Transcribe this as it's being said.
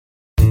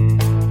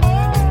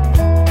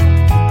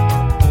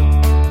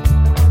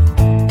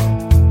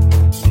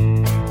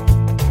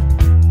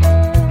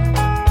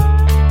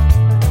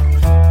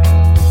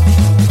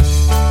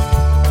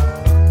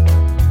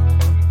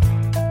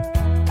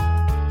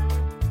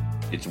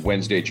It's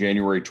Wednesday,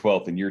 January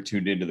 12th, and you're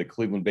tuned into the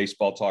Cleveland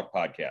Baseball Talk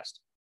podcast.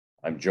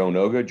 I'm Joe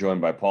Noga,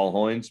 joined by Paul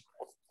Hoynes.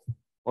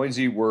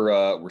 Hoynesy,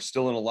 we're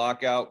still in a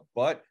lockout,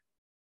 but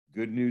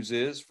good news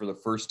is, for the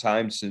first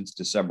time since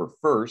December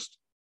 1st,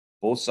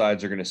 both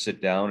sides are going to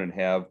sit down and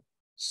have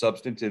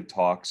substantive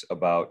talks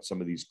about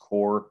some of these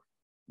core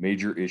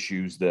major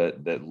issues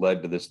that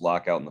led to this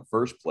lockout in the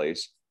first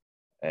place.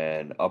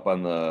 And up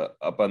on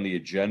the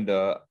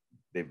agenda,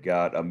 they've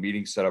got a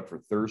meeting set up for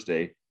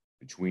Thursday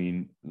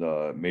between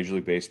the Major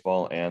League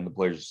Baseball and the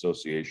Players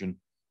Association.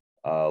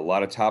 A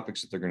lot of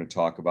topics that they're going to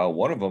talk about.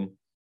 One of them,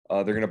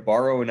 they're going to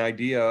borrow an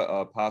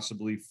idea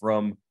possibly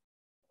from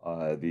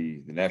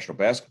the National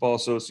Basketball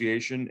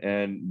Association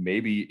and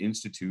maybe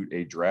institute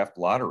a draft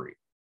lottery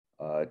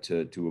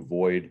to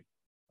avoid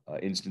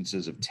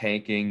instances of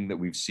tanking that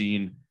we've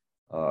seen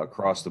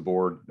across the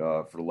board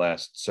for the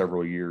last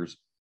several years.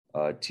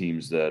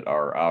 Teams that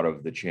are out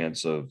of the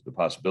chance of the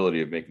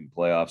possibility of making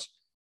playoffs,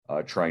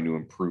 trying to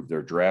improve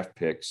their draft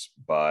picks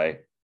by,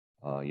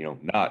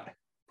 not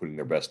putting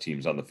their best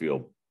teams on the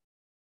field.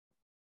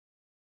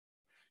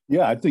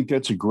 Yeah, I think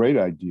that's a great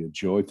idea,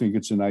 Joe. I think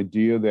it's an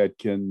idea that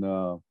can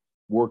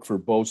work for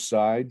both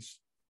sides,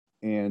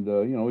 and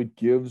it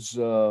gives,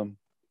 obviously,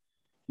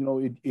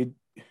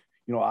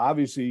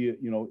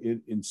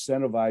 it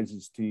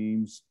incentivizes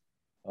teams,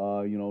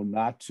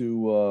 not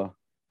to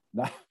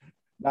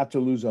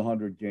lose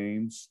 100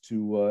 games,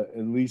 to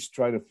at least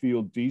try to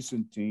field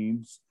decent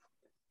teams.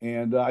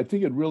 And I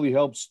think it really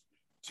helps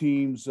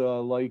teams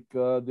like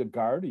the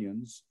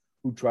Guardians,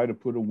 who try to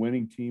put a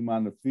winning team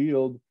on the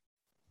field,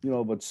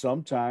 but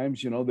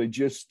sometimes, they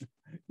just,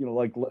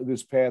 like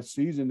this past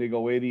season, they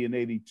go 80 and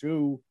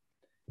 82,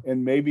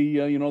 and maybe,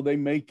 they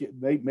make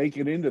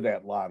it into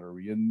that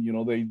lottery, and,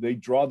 they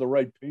draw the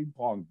right ping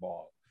pong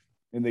ball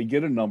and they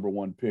get a number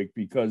one pick,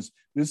 because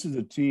this is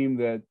a team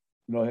that,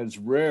 has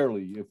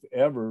rarely, if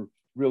ever,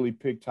 really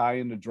picked high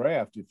in the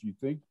draft. If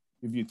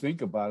you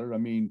think about it, I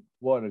mean,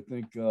 I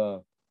think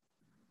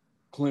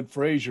Clint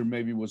Frazier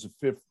maybe was a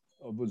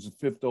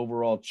fifth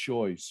overall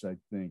choice, I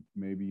think,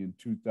 maybe in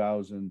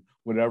 2000,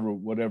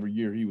 whatever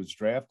year he was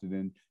drafted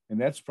in.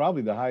 And that's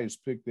probably the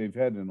highest pick they've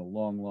had in a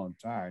long, long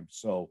time.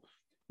 So,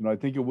 I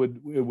think it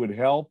would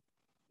help.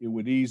 It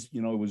would ease, it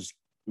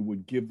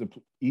would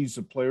ease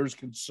the players'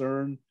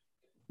 concern,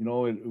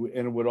 and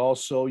it would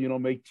also,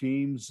 make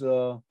teams,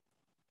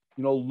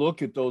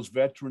 look at those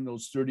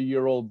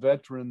 30-year-old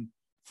veteran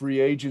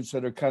free agents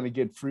that are kind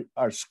of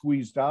are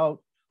squeezed out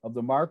of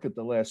the market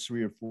the last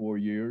 3 or 4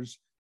 years.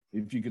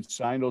 If you could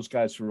sign those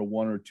guys for a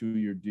 1 or 2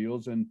 year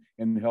deals and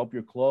help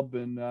your club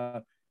and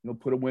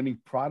put a winning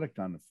product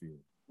on the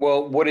field.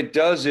 Well, what it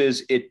does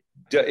is it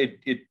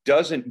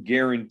doesn't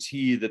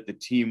guarantee that the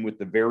team with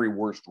the very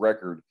worst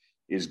record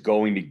is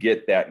going to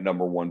get that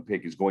number one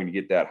pick, is going to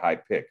get that high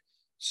pick.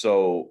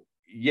 So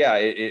yeah,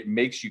 it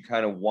makes you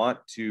kind of want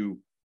to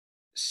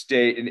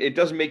stay, and it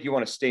doesn't make you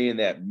want to stay in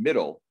that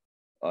middle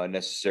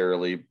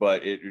necessarily,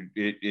 but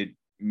it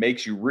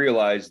makes you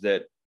realize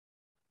that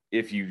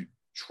if you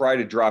try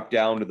to drop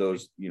down to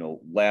those,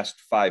 last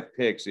 5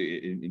 picks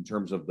in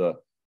terms of the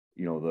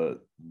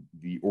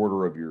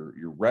order of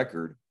your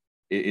record,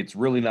 it's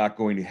really not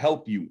going to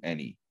help you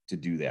any to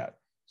do that.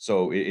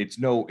 So it's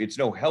no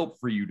help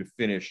for you to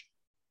finish,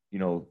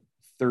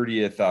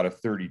 30th out of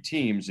 30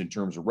 teams in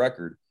terms of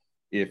record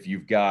if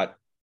you've got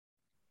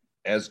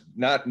as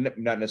not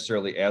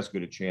necessarily as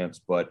good a chance,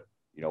 but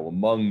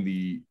among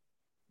the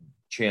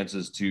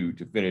chances to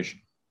finish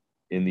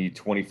in the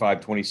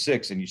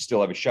 25-26, and you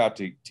still have a shot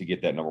to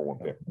get that number one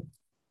pick.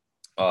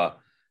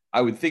 I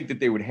would think that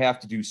they would have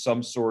to do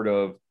some sort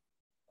of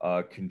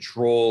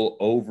control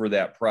over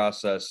that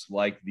process,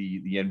 like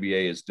the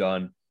NBA has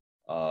done,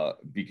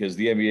 because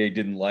the NBA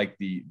didn't like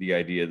the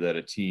idea that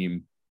a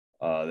team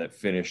that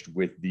finished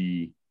with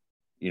the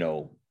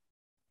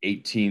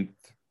 18th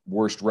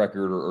worst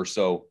record or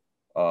so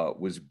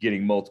was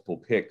getting multiple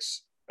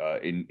picks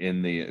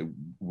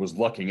was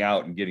lucking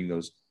out and getting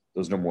those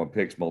number one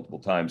picks multiple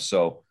times.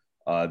 So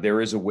there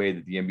is a way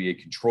that the NBA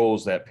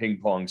controls that ping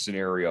pong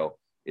scenario.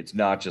 It's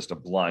not just a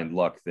blind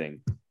luck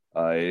thing.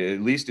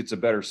 At least it's a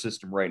better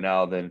system right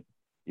now than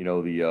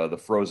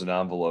the frozen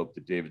envelope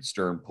that David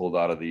Stern pulled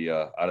out of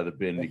the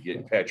bin to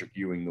get Patrick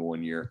Ewing the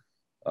one year,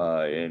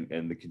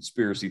 and the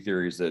conspiracy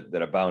theories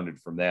that abounded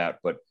from that.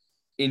 But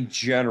in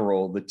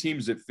general, the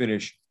teams that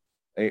finish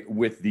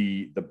with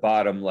the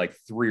bottom like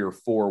 3 or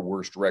 4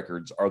 worst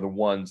records are the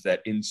ones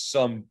that in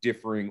some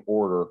differing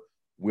order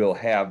will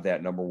have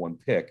that number one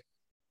pick.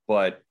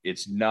 But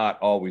it's not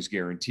always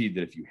guaranteed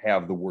that if you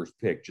have the worst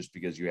pick, just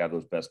because you have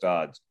those best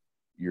odds,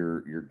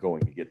 you're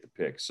going to get the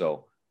pick.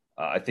 So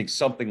I think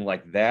something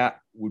like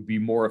that would be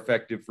more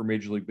effective for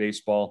Major League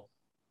Baseball.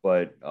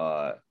 But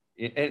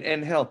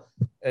and hell,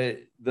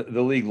 the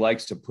league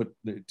likes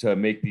to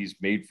make these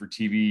made for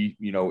TV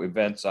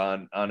events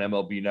on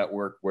MLB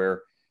Network,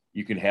 where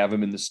you can have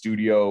them in the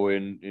studio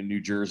in New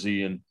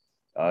Jersey and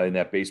in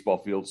that baseball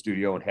field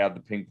studio, and have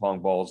the ping pong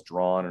balls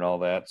drawn and all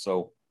that.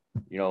 So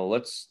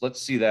let's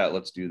see that.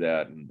 Let's do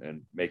that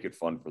and make it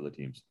fun for the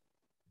teams.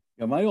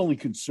 Yeah, my only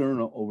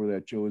concern over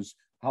that, Joe, is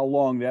how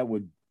long that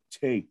would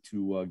take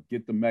to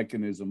get the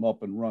mechanism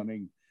up and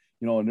running.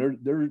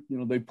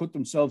 And they put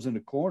themselves in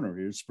a corner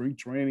here. Spring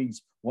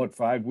training's what,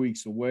 5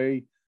 weeks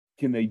away?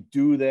 Can they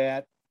do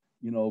that?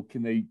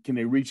 Can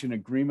they reach an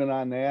agreement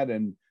on that,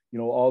 and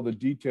all the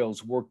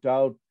details worked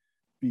out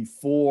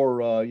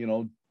before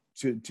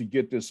to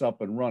get this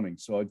up and running?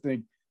 So I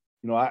think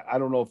I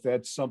don't know if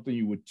that's something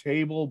you would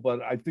table,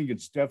 but I think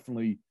it's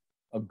definitely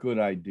a good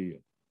idea.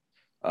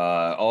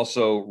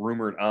 Also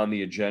rumored on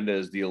the agenda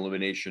is the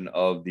elimination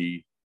of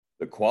the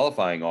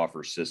qualifying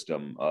offer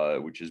system,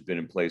 which has been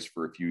in place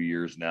for a few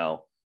years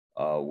now,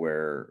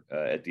 where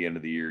at the end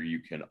of the year you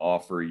can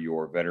offer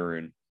your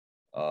veteran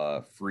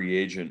free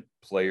agent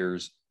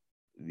players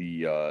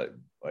a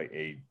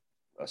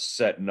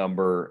set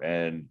number,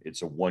 and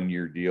it's a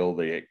 1-year deal.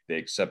 They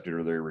accept it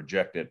or they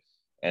reject it,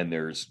 and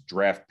there's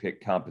draft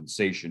pick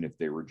compensation if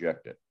they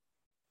reject it.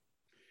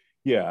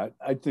 Yeah,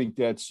 I think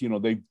that's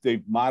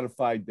they've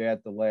modified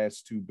that the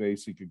last two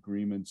basic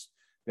agreements.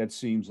 That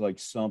seems like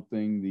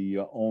something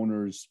the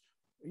owners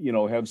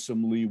have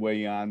some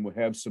leeway on, will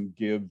have some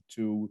give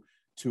to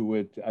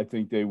it. I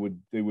think they would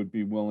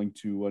be willing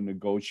to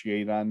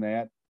negotiate on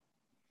that.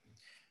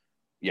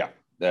 Yeah,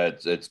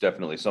 it's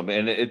definitely something,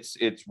 and it's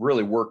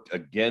really worked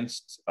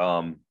against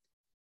players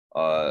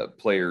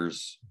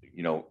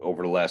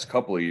over the last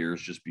couple of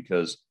years, just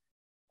because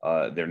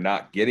they're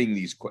not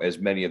getting as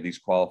many of these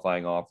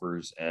qualifying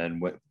offers,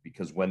 and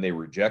because when they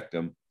reject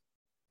them,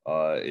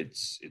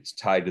 it's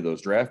tied to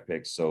those draft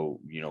picks.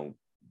 So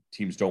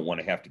teams don't want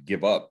to have to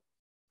give up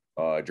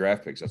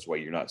draft picks. That's why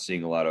you're not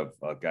seeing a lot of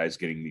guys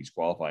getting these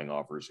qualifying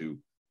offers who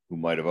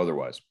might have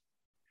otherwise.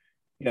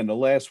 Yeah, and the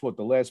last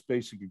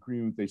basic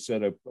agreement, they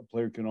said a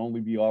player can only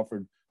be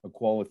offered a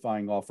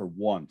qualifying offer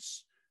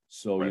once.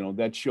 So right.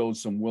 That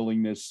shows some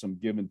willingness, some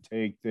give and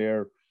take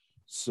there.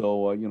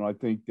 So I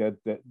think that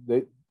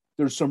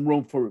there's some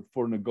room for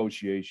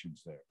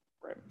negotiations there.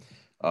 Right.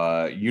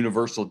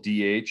 Universal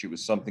DH. It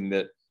was something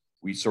that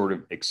we sort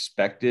of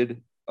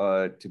expected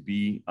to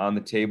be on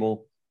the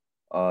table,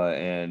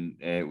 and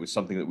it was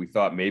something that we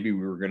thought maybe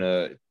we were going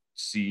to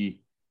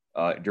see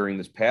during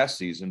this past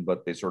season,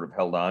 but they sort of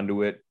held on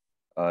to it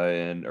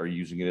and are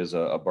using it as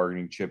a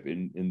bargaining chip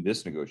in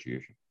this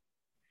negotiation.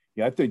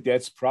 Yeah, I think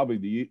that's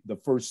probably the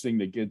first thing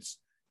that gets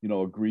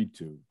agreed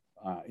to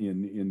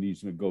in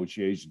these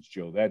negotiations,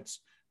 Joe. That's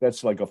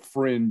like a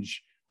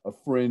fringe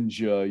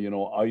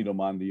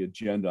item on the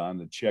agenda, on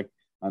the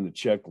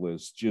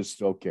checklist.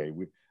 Just okay.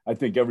 I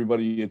think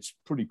everybody, it's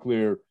pretty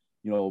clear,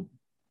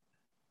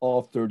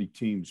 all 30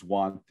 teams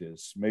want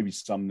this. Maybe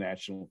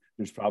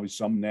there's probably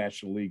some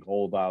National League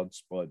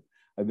holdouts, but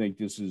I think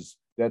that's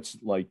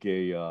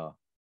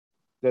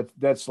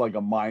like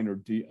a minor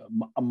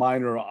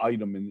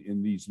item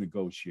in these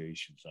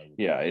negotiations.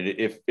 Yeah,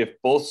 if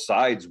both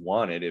sides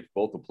want it, if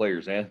both the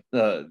players and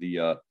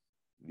the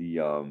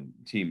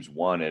teams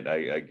want it,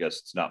 I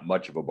guess it's not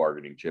much of a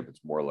bargaining chip.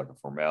 It's more like a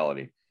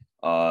formality.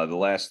 The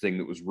last thing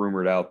that was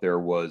rumored out there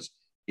was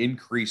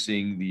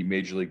increasing the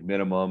major league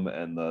minimum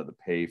and the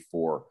pay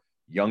for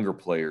younger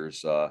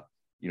players. An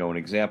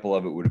example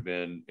of it would have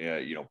been,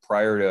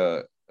 prior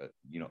to,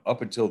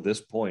 up until this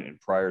point and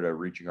prior to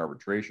reaching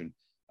arbitration,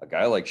 a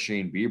guy like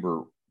Shane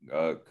Bieber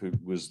he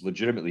was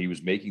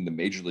making the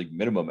major league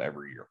minimum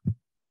every year.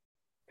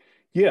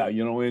 Yeah,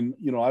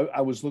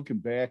 I was looking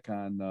back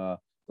on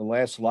the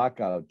last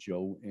lockout,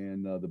 Joe,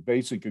 and the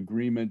basic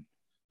agreement,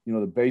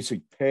 the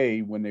basic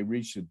pay when they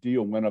reached the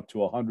deal went up to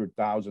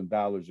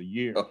 $100,000 a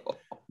year.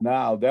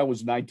 Now that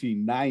was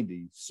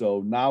 1990,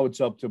 so now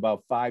it's up to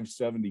about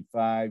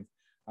 575.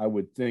 I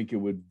would think it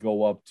would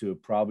go up to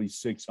probably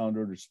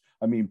 600,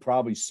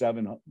 probably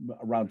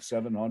around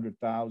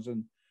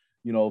 700,000.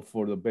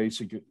 For the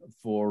basic,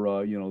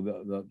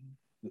 the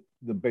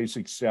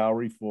basic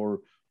salary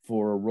for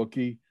a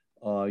rookie,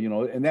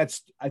 and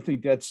I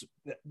think that's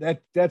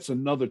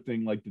another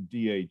thing like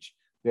the DH.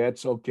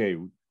 That's okay.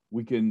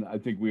 I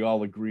think we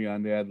all agree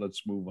on that.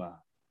 Let's move on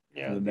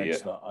to the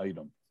next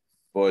item.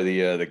 Boy,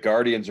 the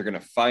Guardians are going to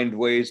find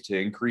ways to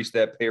increase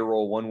that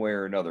payroll one way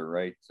or another,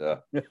 right?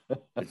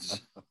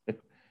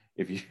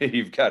 If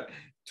you've got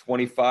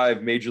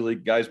 25 major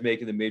league guys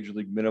making the major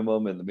league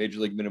minimum, and the major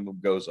league minimum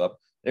goes up,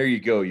 there you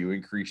go. You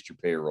increased your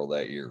payroll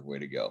that year. Way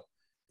to go.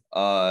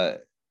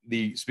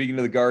 Speaking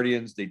of the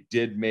Guardians, they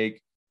did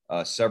make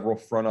several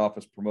front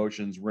office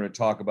promotions. We're going to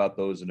talk about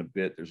those in a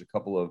bit. There's a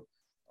couple of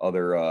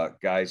other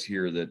guys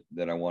here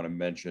that I want to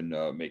mention,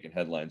 making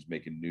headlines,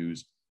 making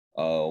news.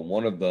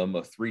 One of them,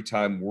 a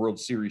 3-time World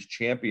Series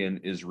champion,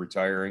 is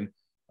retiring.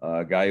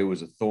 A guy who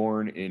was a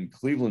thorn in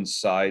Cleveland's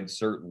side,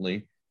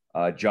 certainly.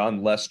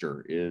 John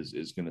Lester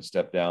is going to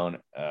step down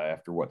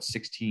after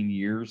 16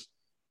 years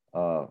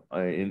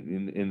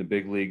in the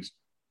big leagues.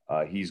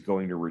 He's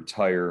going to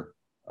retire.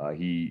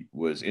 He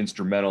was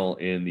instrumental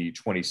in the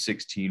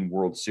 2016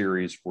 World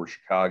Series for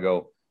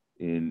Chicago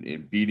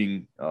in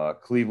beating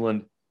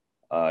Cleveland.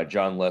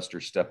 John Lester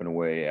stepping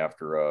away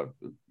after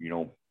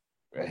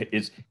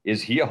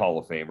is he a Hall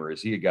of Famer?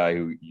 Is he a guy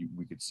who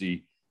we could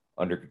see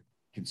under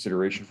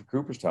consideration for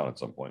Cooperstown at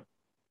some point.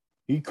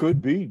 He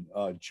could be,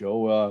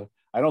 Joe.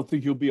 I don't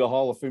think he'll be a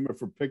Hall of Famer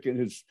for picking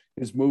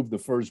his move to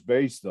first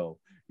base, though.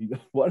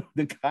 What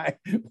the guy?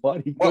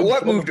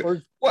 What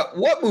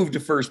moved to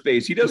first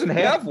base? He doesn't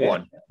have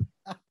one.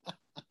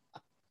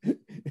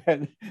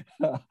 And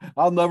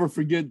I'll never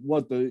forget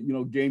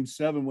Game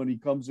 7 when he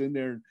comes in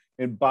there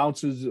and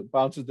bounces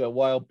that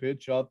wild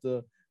pitch off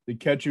the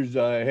catcher's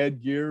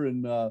headgear,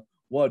 and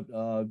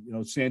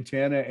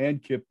Santana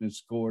and Kipnis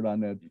scored on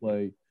that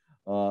play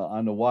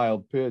on the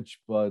wild pitch.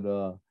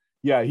 But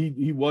yeah,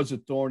 he was a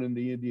thorn in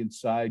the Indian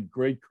side.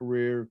 Great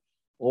career,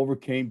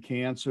 overcame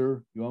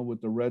cancer, with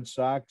the Red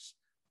Sox.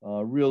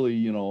 Really,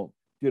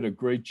 did a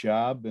great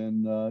job,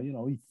 and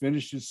he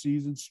finished his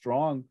season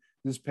strong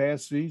this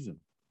past season.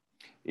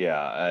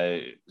 Yeah,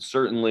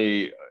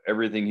 certainly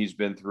everything he's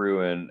been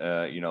through, and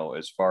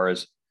as far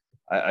as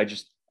I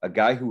just a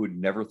guy who would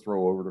never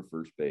throw over to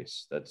first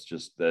base. That's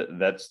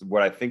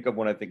what I think of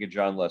when I think of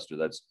John Lester.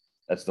 That's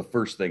the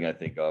first thing I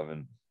think of,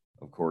 and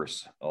of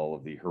course all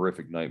of the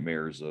horrific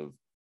nightmares of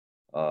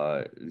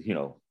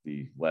the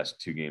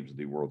last 2 games of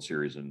the World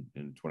Series in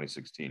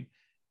 2016.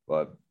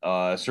 But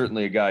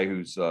certainly a guy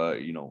who's had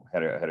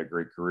a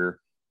great career.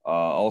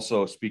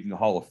 Also, speaking of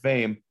Hall of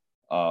Fame.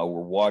 We're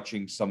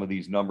watching some of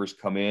these numbers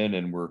come in,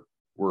 and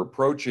we're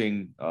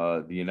approaching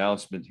the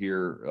announcement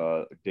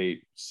here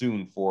date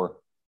soon for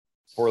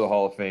the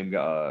Hall of Fame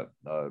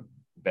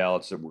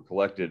ballots that were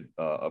collected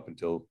up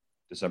until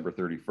December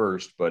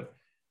 31st. But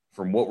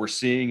from what we're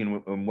seeing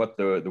and what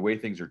the way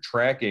things are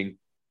tracking,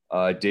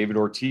 David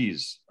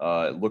Ortiz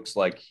looks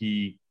like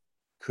he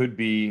could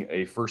be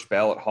a first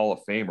ballot Hall of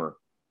Famer.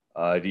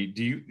 Do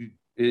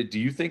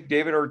you think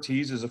David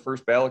Ortiz is a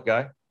first ballot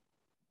guy?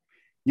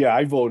 Yeah,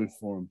 I voted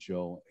for him,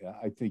 Joe.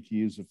 I think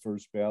he is a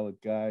first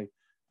ballot guy.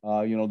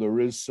 There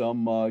is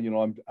some,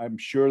 I'm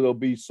sure there'll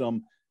be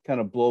some kind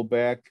of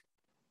blowback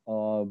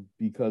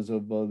because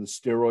of the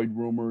steroid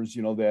rumors,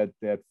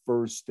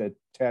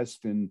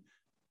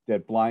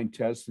 that blind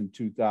test in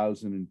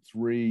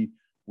 2003,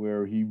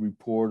 where he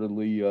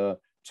reportedly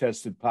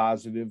tested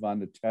positive on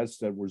the tests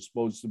that were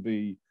supposed to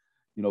be,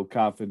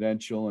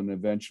 confidential, and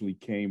eventually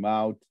came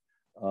out.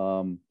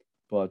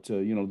 But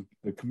the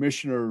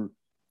commissioner,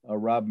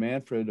 Rob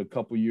Manfred, a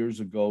couple of years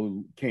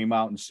ago came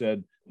out and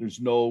said there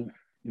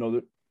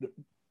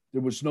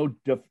was no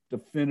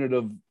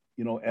definitive,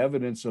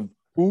 evidence of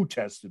who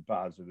tested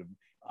positive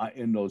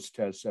in those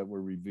tests that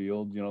were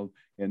revealed,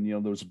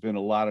 and, there's been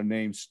a lot of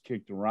names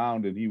kicked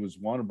around, and he was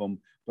one of them.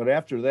 But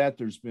after that,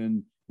 there's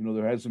been,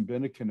 there hasn't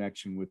been a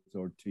connection with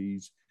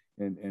Ortiz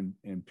and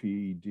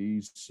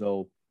PEDs.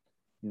 So,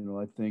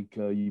 I think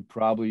you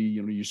probably,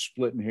 you're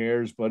splitting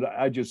hairs, but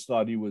I just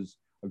thought he was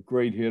a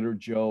great hitter,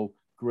 Joe.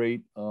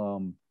 Great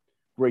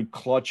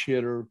clutch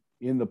hitter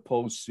in the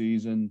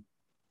postseason.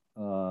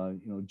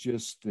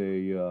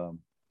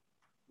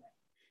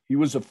 He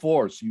was a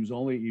force. He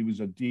was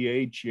a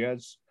DH,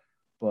 yes,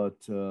 but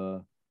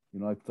I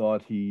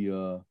thought he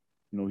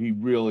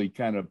really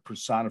kind of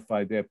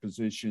personified that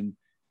position.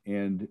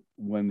 And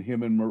when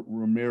him and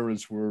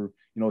Ramirez were,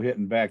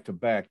 hitting back to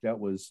back, that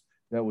was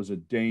a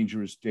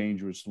dangerous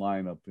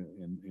lineup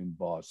in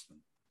Boston.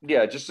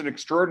 Yeah, just an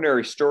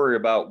extraordinary story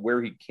about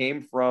where he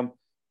came from.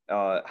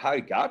 How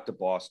he got to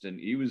Boston.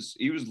 He was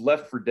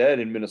left for dead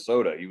in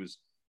Minnesota. He was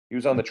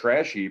on the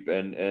trash heap,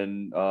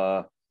 and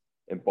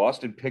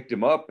Boston picked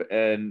him up,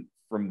 and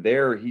from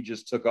there he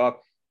just took off.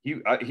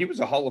 He was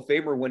a Hall of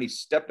Famer when he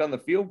stepped on the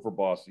field for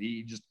Boston.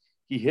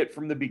 He hit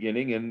from the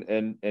beginning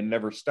and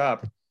never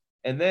stopped.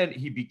 And then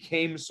he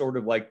became sort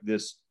of like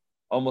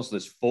almost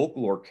this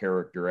folklore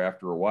character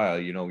after a while.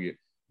 You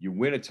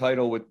win a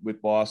title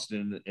with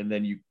Boston, and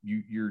then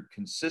you're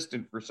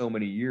consistent for so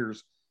many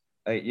years.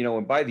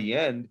 And by the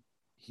end,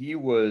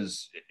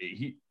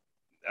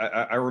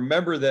 I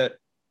remember that,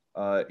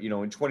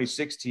 in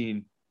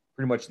 2016,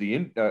 pretty much the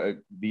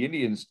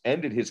Indians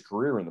ended his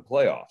career in the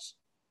playoffs,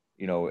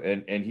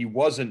 and he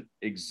wasn't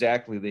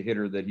exactly the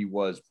hitter that he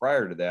was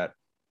prior to that,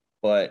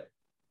 but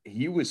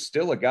he was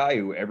still a guy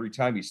who every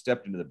time he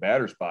stepped into the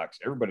batter's box,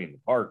 everybody in the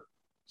park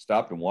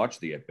stopped and watched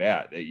the at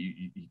bat,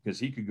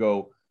 because he could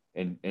go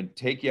and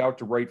take you out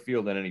to right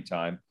field at any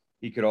time.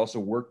 He could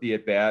also work the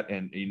at bat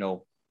and,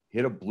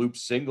 hit a bloop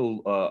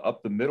single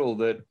up the middle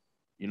that,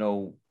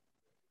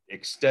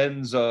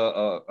 extends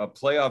a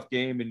playoff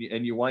game,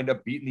 and you wind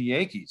up beating the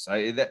Yankees.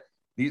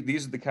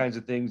 These are the kinds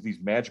of things, these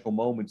magical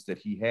moments that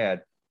he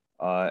had.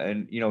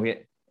 And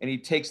he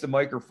takes the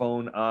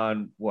microphone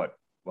on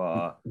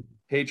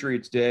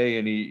Patriots Day,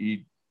 and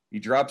he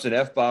drops an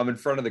F-bomb in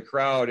front of the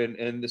crowd,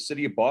 and the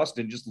city of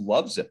Boston just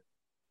loves it.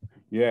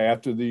 Yeah,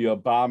 after the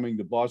bombing,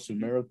 the Boston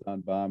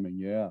Marathon bombing,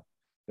 yeah.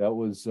 That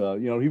was,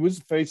 he was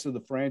the face of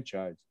the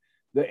franchise.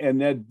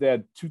 And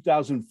that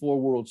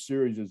 2004 World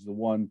Series is the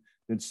one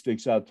that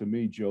sticks out to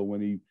me, Joe,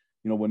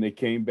 when they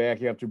came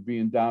back after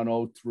being down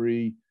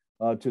 0-3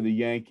 to the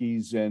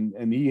Yankees,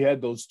 and he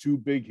had those 2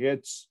 big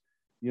hits,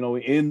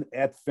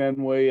 at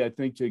Fenway, I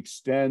think, to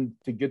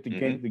get the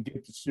game, to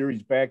get the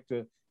series back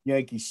to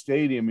Yankee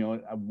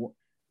Stadium.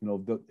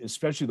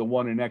 especially the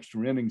one in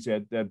extra innings,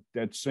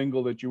 that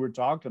single that you were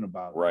talking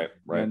about. Right.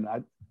 And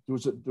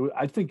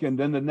I think, and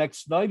then the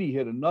next night he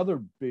hit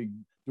another big.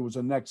 There was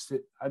a next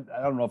hit. I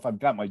don't know if I've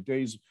got my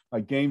games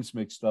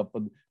mixed up,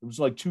 but it was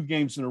like 2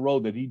 games in a row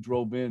that he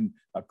drove in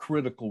a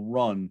critical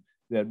run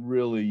that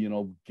really,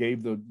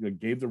 gave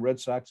the Red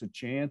Sox a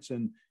chance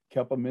and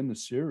kept them in the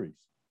series.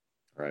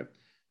 Right.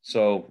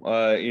 So,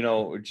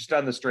 just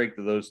on the strength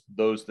of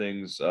those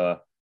things,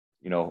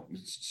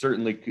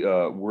 certainly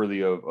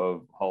worthy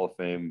of Hall of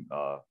Fame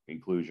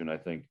inclusion, I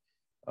think,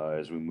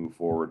 as we move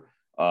forward.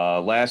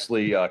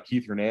 Lastly,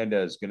 Keith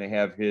Hernandez is going to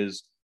have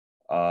his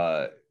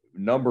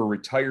number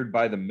retired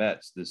by the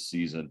Mets this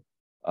season.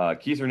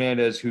 Keith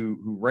Hernandez, who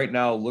right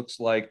now looks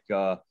like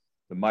the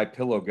My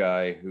Pillow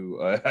guy,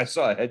 who I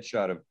saw a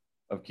headshot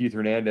of Keith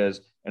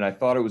Hernandez, and I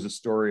thought it was a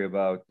story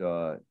about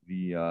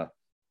the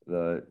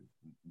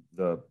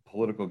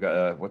political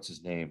guy. What's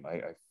his name?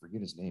 I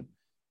forget his name.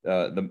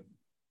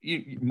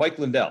 Mike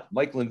Lindell,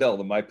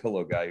 the My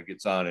Pillow guy who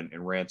gets on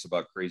and rants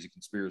about crazy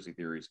conspiracy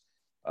theories.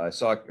 I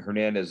saw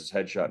Hernandez's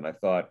headshot and I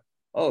thought,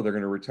 oh, they're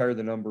going to retire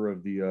the number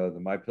of the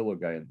My Pillow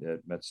guy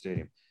at Met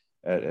Stadium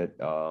at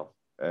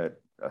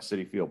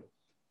Citi Field.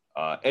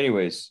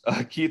 Anyways,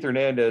 Keith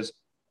Hernandez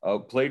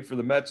played for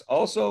the Mets.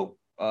 Also,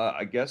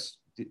 I guess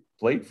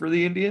played for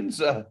the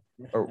Indians.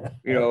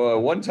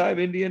 One-time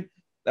Indian.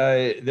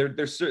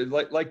 They're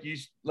like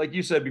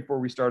you said before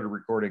we started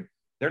recording.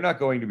 They're not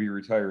going to be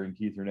retiring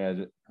Keith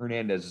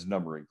Hernandez's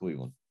number in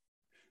Cleveland.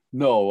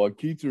 No,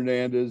 Keith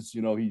Hernandez.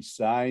 He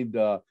signed.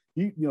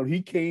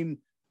 He came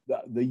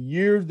the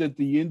year that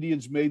the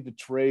Indians made the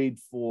trade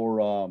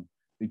for.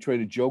 They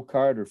traded Joe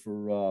Carter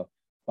for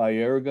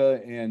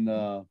Baerga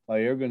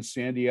and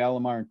Sandy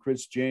Alomar and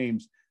Chris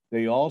James.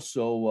 They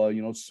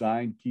also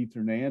signed Keith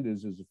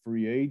Hernandez as a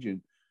free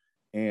agent.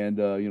 And,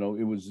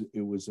 it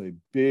was a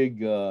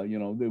big,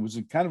 it was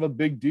a kind of a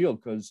big deal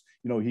because,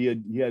 he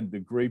had the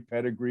great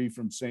pedigree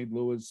from St.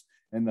 Louis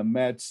and the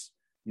Mets.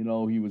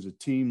 He was a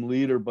team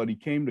leader, but he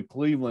came to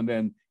Cleveland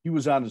and he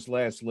was on his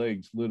last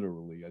legs,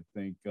 literally. I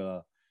think,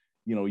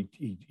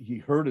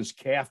 he hurt his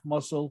calf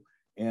muscle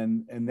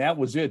and that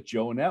was it,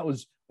 Joe. And that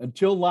was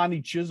until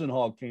Lonnie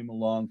Chisenhall came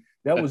along.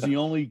 That was the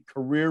only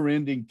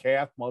career-ending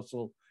calf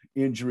muscle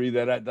injury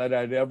that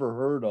I'd ever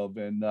heard of.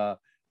 And,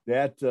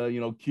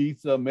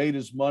 Keith made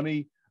his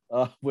money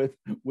with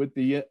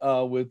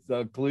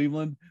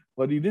Cleveland,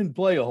 but he didn't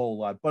play a whole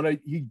lot. But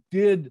he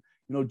did,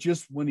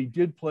 just when he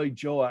did play,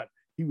 Joe,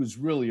 he was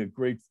really a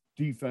great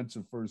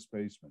defensive first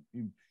baseman.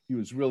 He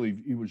was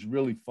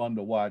really fun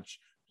to watch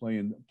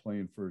playing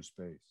first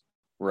base.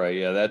 Right.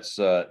 Yeah,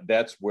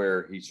 that's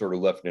where he sort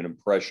of left an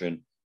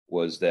impression,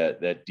 was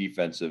that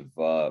defensive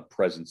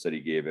presence that he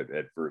gave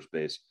at first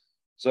base.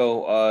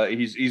 So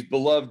he's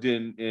beloved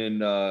in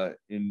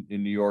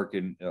New York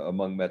and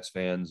among Mets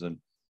fans, and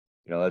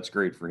that's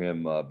great for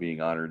him being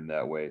honored in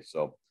that way.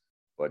 So,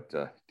 but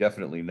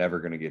definitely never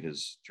going to get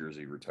his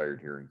jersey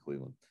retired here in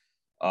Cleveland.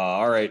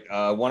 All right,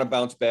 I want to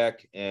bounce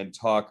back and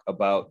talk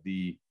about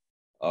the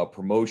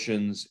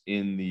promotions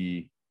in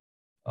the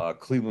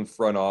Cleveland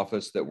front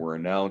office that were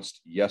announced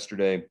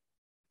yesterday.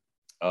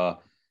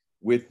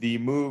 With the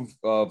move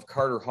of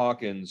Carter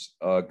Hawkins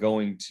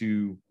going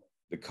to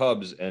the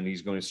Cubs, and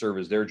he's going to serve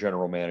as their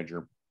general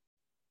manager.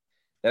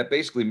 That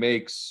basically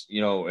makes,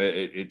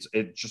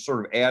 it just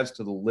sort of adds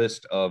to the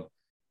list of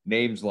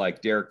names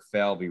like Derek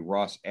Falvey,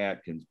 Ross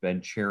Atkins, Ben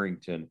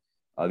Cherington.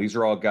 These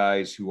are all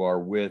guys who are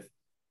with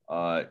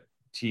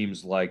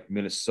teams like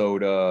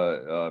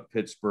Minnesota,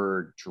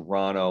 Pittsburgh,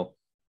 Toronto,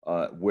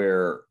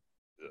 where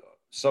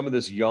some of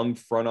this young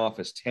front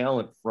office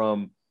talent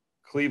from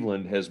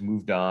Cleveland has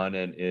moved on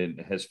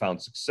and has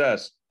found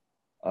success.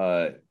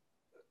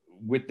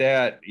 With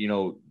that,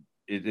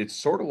 it's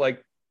sort of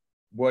like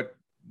what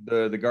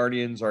the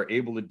Guardians are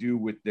able to do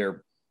with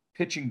their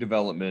pitching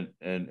development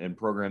and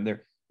program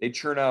there. They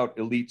churn out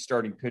elite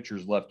starting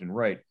pitchers left and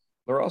right.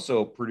 They're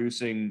also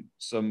producing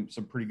some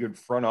pretty good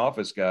front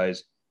office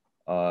guys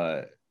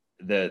that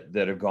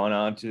have gone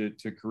on to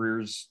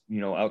careers,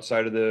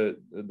 outside of the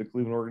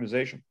Cleveland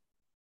organization.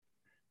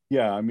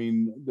 Yeah, I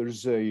mean,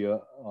 there's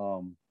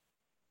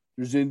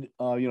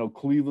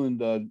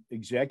Cleveland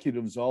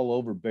executives all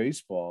over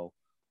baseball.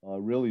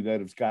 Really,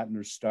 that have gotten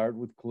their start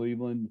with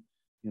Cleveland.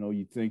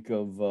 You think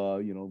of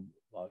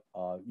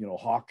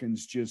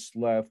Hawkins just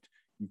left.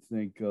 You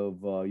think of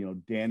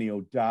Danny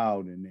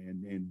O'Dowd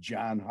and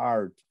John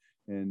Hart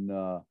and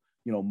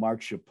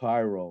Mark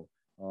Shapiro.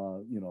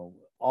 All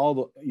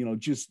the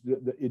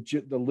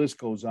the list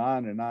goes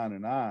on and on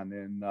and on.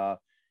 And I've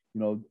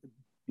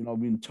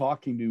been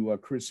talking to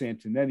Chris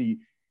Antonetti.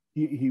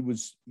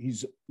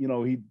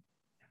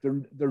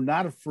 They're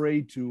not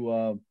afraid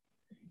to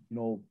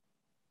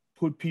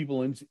put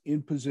people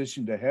in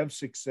position to have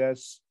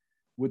success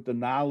with the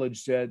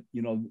knowledge that,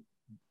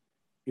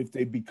 if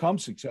they become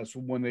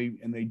successful when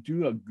they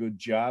do a good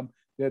job,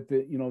 that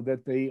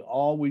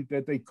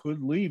they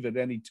could leave at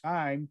any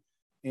time.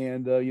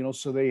 And,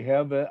 so they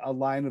have a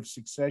line of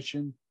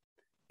succession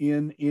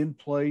in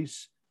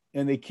place,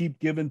 and they keep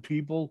giving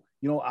people,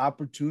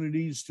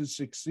 opportunities to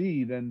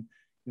succeed. And,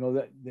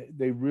 that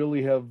they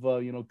really have,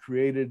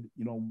 created,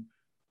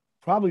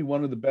 probably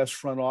one of the best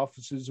front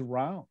offices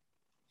around.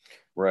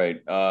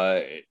 Right.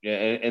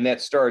 And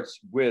that starts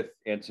with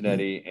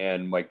Antonetti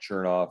and Mike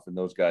Chernoff and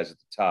those guys at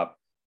the top,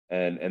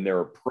 and their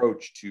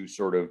approach to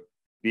sort of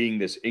being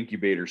this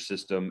incubator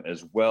system,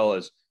 as well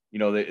as,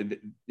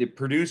 it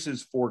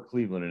produces for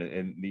Cleveland,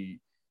 and the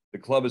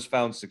club has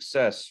found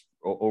success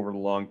over the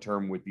long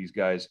term with these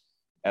guys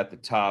at the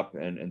top,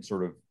 and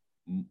sort of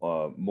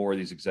more of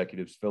these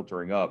executives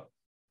filtering up.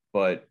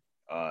 But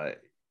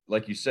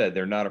like you said,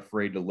 they're not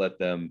afraid to let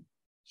them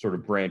sort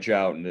of branch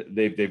out, and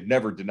they've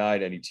never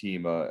denied any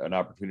team an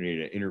opportunity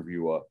to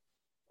interview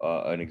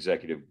an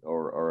executive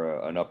or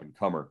an up and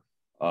comer.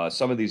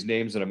 Some of these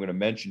names that I'm going to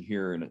mention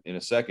here in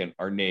a second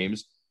are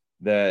names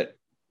that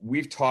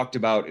we've talked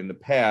about in the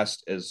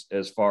past,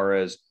 as far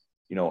as,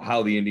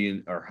 how the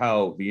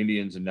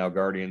Indians and now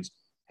Guardians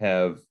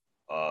have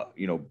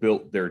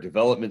built their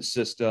development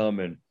system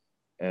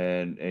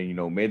and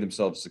made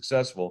themselves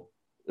successful.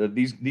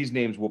 These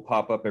names will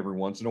pop up every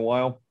once in a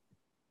while,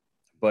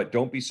 but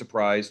don't be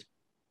surprised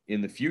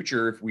in the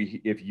future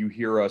if you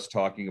hear us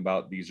talking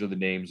about these are the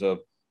names of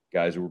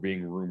guys who are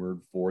being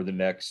rumored for the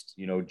next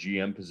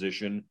GM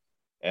position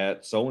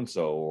at so and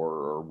so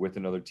or with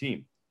another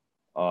team.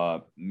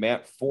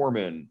 Matt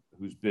Foreman,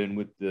 who's been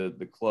with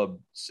the club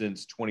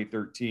since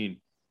 2013,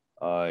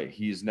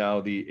 he's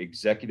now the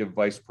executive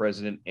vice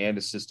president and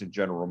assistant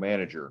general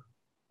manager.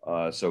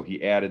 So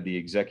he added the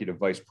executive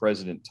vice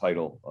president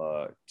title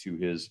to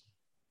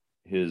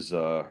his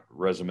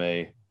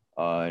resume.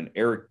 And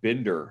Eric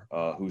Binder,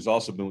 who's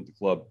also been with the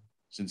club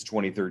since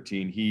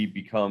 2013, he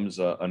becomes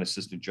an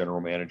assistant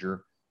general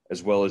manager,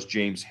 as well as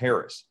James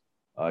Harris.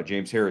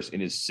 James Harris in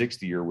his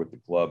 6th year with the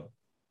club.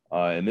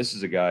 And this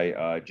is a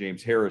guy,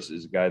 James Harris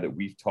is a guy that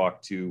we've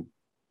talked to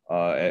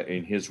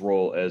in his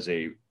role as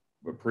a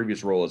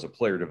previous role as a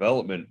player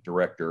development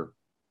director.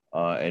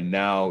 And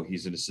now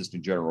he's an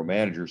assistant general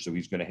manager. So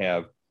he's going to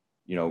have,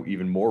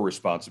 even more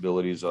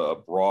responsibilities, a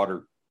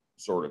broader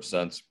sort of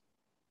sense.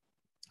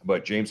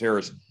 But James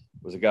Harris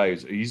was a guy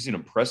he's an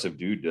impressive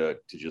dude to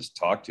just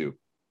talk to,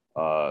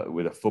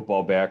 with a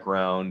football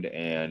background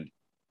and,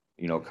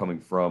 coming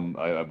from,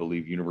 I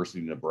believe, University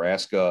of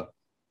Nebraska,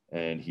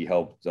 and he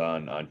helped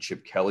on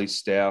Chip Kelly's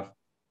staff.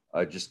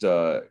 Just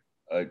a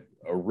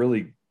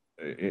really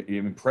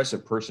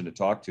impressive person to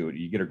talk to.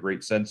 You get a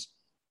great sense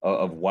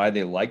of why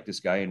they like this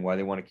guy and why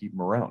they want to keep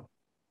him around.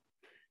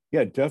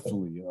 Yeah,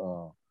 definitely.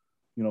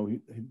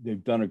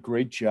 They've done a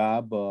great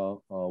job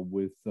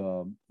with,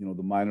 the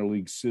minor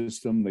league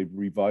system. They've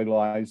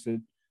revitalized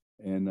it,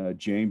 and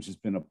James has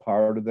been a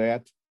part of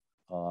that.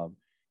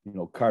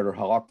 Carter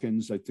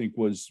Hawkins, I think,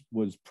 was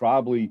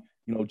probably,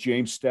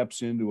 James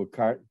steps into a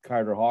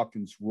Carter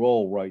Hawkins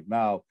role right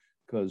now,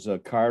 because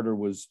Carter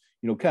was,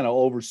 kind of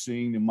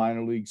overseeing the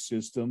minor league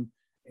system,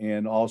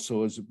 and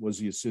also was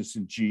the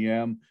assistant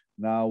GM.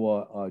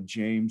 Now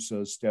James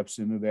steps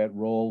into that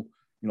role.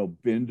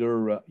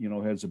 Binder,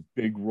 has a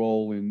big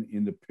role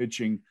in the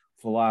pitching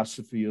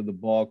philosophy of the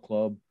ball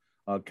club,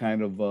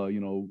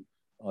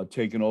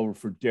 taking over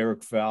for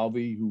Derek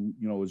Falvey, who,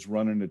 is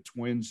running the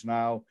Twins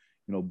now.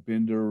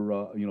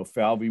 Binder,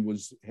 Falvey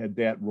had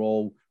that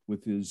role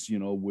with his,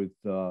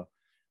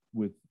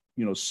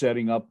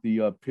 setting up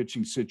the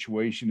pitching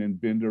situation,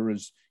 and Binder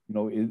has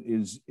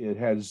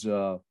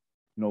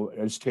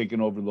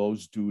taken over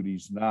those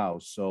duties now.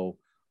 So,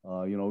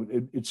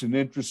 it's an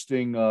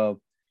interesting,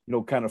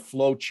 kind of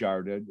flow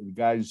chart. The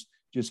guys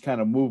just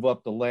kind of move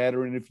up the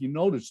ladder. And if you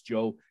notice,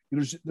 Joe,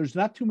 there's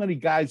not too many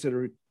guys that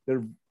are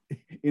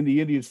in the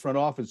Indians front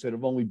office that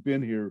have only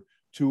been here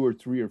 2 or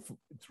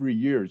 3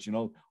 years.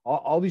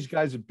 All these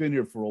guys have been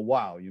here for a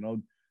while,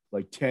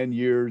 like 10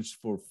 years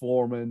for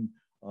Foreman,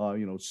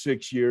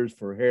 6 years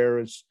for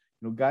Harris,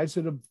 guys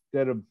that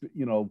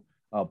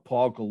have,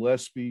 Paul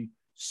Gillespie,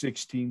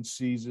 16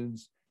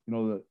 seasons,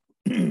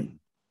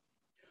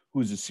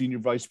 who's a senior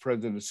vice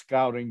president of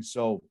scouting.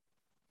 So,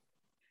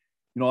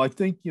 I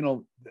think,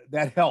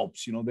 that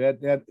helps,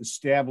 that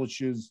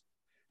establishes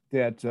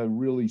that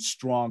really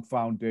strong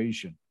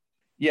foundation.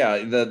 Yeah.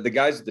 The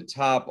guys at the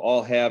top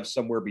all have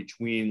somewhere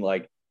between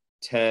like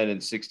 10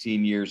 and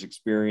 16 years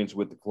experience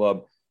with the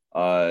club.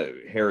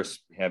 Harris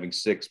having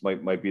 6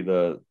 might be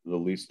the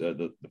least,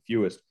 the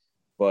fewest,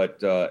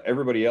 but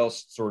everybody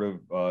else sort of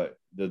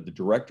the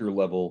director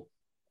level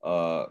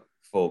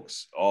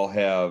folks all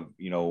have,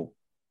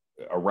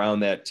 around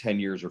that 10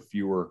 years or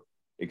fewer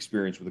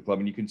experience with the club,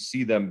 and you can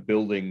see them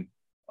building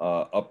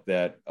up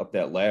that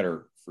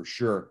ladder for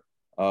sure.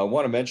 I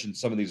want to mention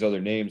some of these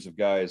other names of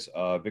guys.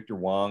 Victor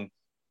Wong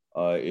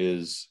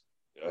becomes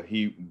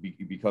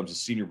a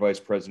senior vice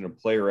president of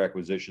player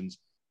acquisitions,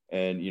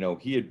 and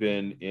he had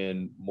been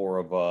in more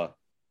of a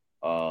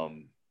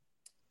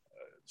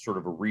sort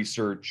of a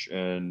research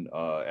and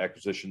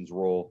acquisitions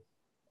role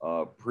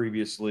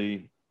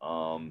previously.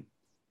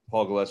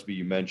 Paul Gillespie,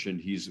 you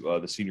mentioned, he's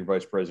the senior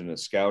vice president of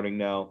scouting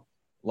now.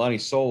 Lonnie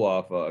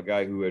Soloff, a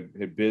guy who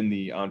had been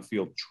the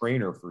on-field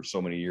trainer for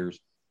so many years,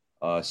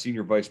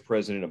 senior vice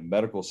president of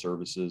medical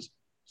services.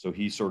 So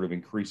he sort of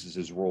increases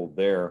his role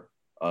there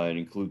and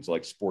includes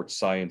like sports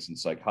science and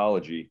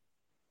psychology.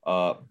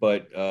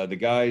 But the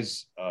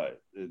guys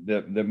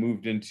that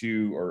moved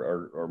into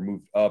or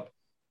moved up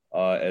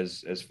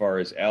as far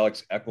as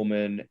Alex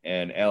Eckelman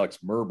and Alex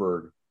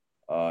Merberg,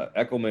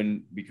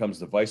 Eckelman becomes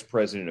the vice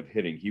president of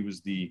hitting. He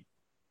was the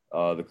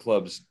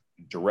club's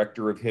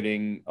director of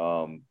hitting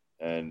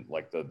and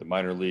like the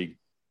minor league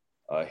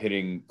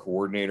hitting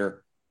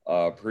coordinator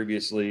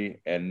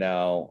previously. And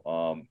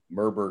now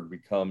Merberg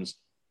becomes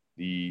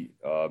the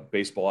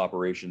baseball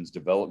operations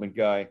development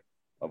guy,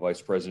 a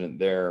vice president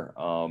there.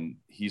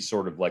 He's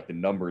sort of like the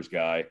numbers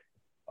guy.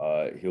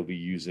 He'll be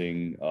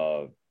using,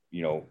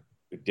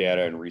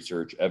 data and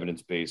research,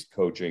 evidence-based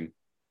coaching.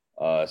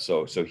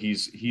 So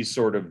he's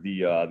sort of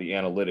the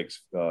analytics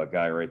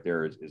guy right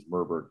there is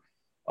Merberg.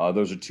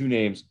 Those are two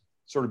names,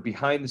 sort of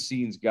behind the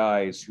scenes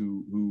guys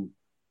who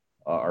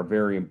are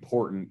very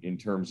important in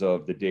terms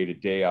of the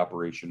day-to-day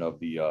operation of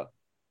the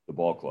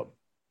ball club.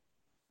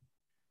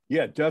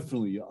 Yeah,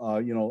 definitely.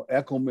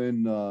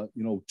 Eckelman,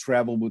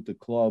 traveled with the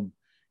club,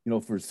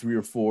 for 3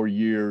 or 4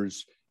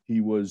 years.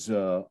 He was,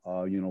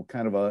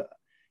 kind of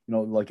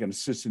like an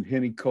assistant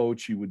hitting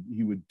coach. He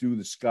would do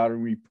the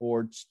scouting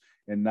reports,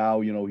 and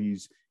now,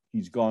 he's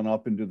gone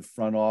up into the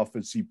front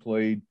office. He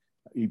played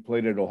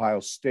at Ohio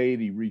State.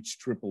 He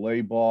reached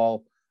AAA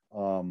ball.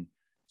 He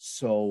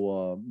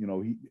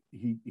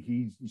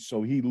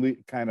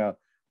kind of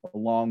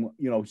along,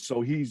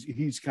 so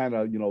he's kind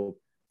of,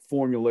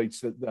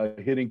 formulates the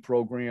hitting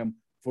program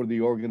for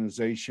the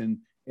organization.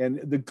 And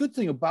the good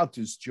thing about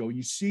this, Joe,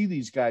 you see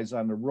these guys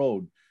on the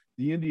road.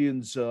 The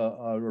Indians,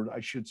 or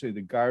I should say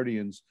the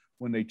Guardians,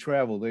 when they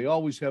travel, they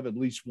always have at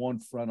least one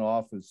front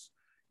office,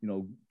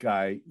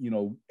 guy,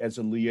 as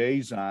a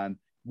liaison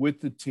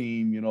with the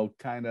team,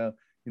 kind of,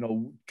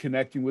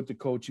 connecting with the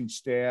coaching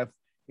staff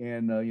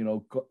and,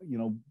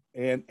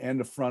 and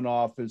the front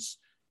office,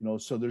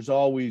 so there's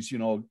always,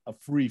 a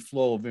free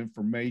flow of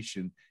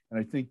information. And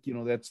I think,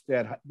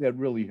 that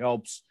really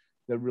helps.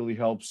 That really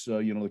helps,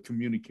 the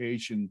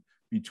communication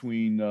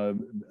between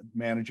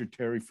manager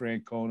Terry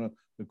Francona,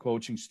 the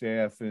coaching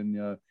staff,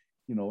 and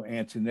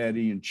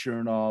Antonetti and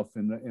Chernoff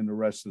and the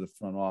rest of the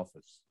front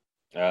office.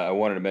 I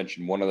wanted to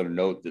mention one other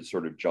note that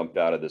sort of jumped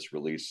out of this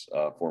release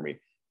for me.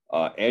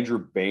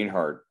 Andrew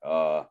Bainhart,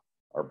 or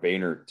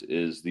Bainert,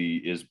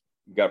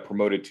 got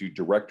promoted to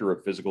director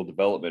of physical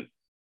development.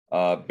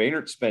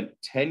 Bainert spent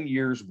 10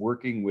 years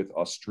working with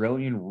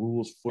Australian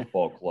rules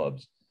football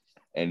clubs,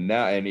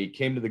 and he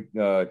came to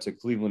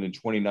Cleveland in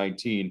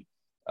 2019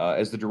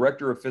 as the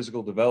director of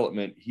physical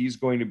development. He's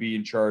going to be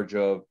in charge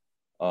of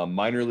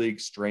minor league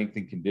strength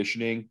and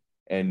conditioning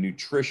and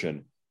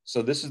nutrition.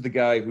 So this is the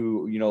guy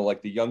who,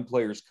 like the young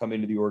players come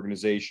into the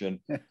organization,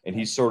 and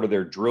he's sort of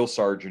their drill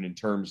sergeant in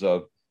terms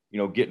of,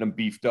 getting them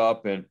beefed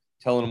up and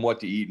telling them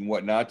what to eat and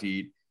what not to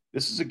eat.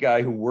 This is a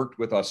guy who worked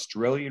with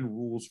Australian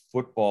rules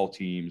football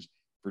teams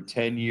for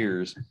 10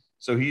 years.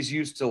 So he's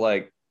used to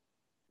like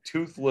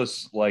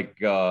toothless,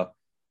 hooligans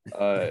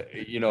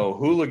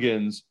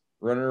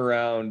running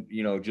around,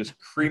 just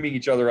creaming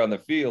each other on the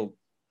field.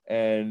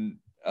 And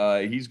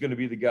he's going to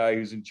be the guy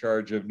who's in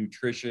charge of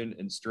nutrition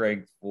and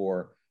strength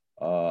for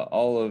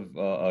all of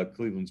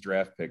Cleveland's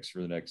draft picks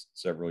for the next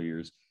several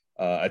years.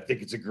 I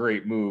think it's a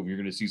great move. You're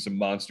going to see some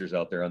monsters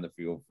out there on the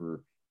field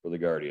for the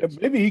Guardians.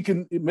 Maybe he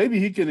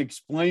can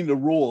explain the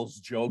rules,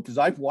 Joe, because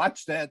I've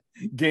watched that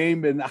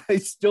game and I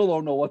still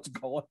don't know what's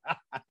going on.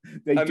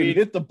 They can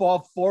hit the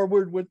ball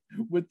forward with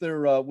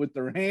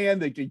their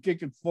hand. They can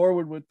kick it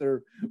forward with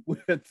their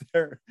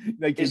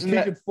they can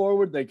kick it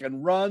forward. They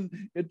can run.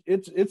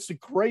 It's the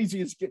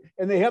craziest game.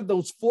 And they have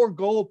those 4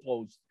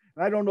 goalposts.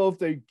 And I don't know if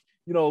they,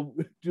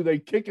 do they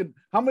kick it?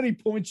 How many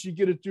points you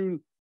get it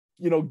through?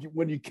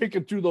 When you kick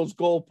it through those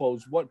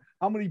goalposts,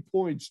 how many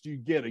points do you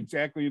get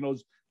exactly in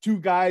those 2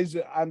 guys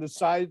on the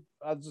side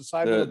of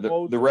the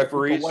post, the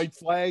referees, with the white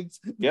flags?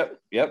 Yep.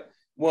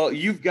 Well,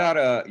 you've got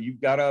a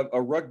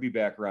rugby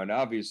background,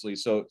 obviously.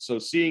 So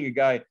seeing a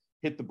guy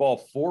hit the ball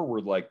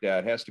forward like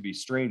that has to be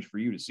strange for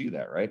you to see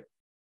that, right?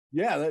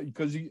 Yeah,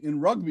 because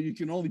in rugby you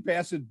can only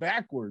pass it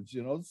backwards,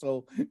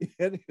 So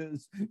it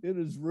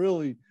is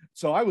really.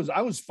 So I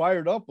was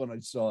fired up when I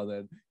saw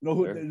that.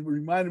 It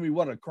reminded me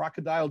a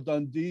Crocodile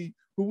Dundee.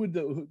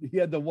 He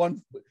had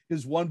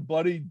his one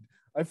buddy.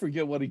 I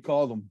forget what he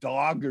called him,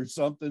 Dog or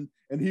something,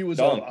 and he was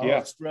an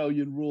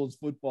Australian rules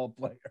football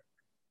player.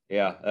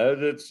 Yeah,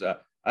 that's.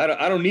 I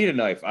don't need a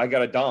knife. I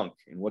got a donk.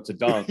 And what's a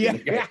donk? Yeah.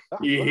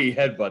 He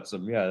headbutts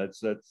him. Yeah,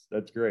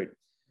 that's great.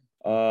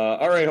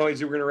 All right,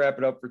 Hoynesy, we're going to wrap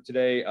it up for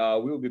today.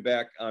 We will be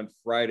back on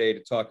Friday to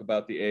talk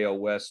about the AL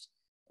West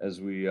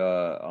as we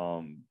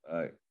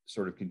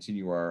sort of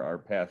continue our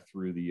path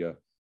through the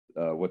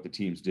what the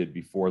teams did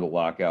before the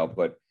lockout.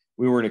 But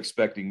we weren't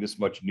expecting this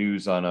much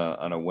news on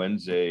a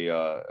Wednesday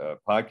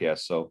podcast,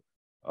 so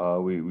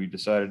we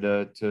decided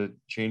to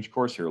change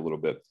course here a little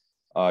bit.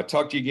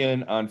 Talk to you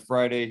again on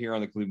Friday here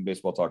on the Cleveland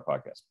Baseball Talk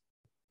podcast.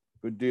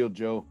 Good deal,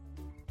 Joe.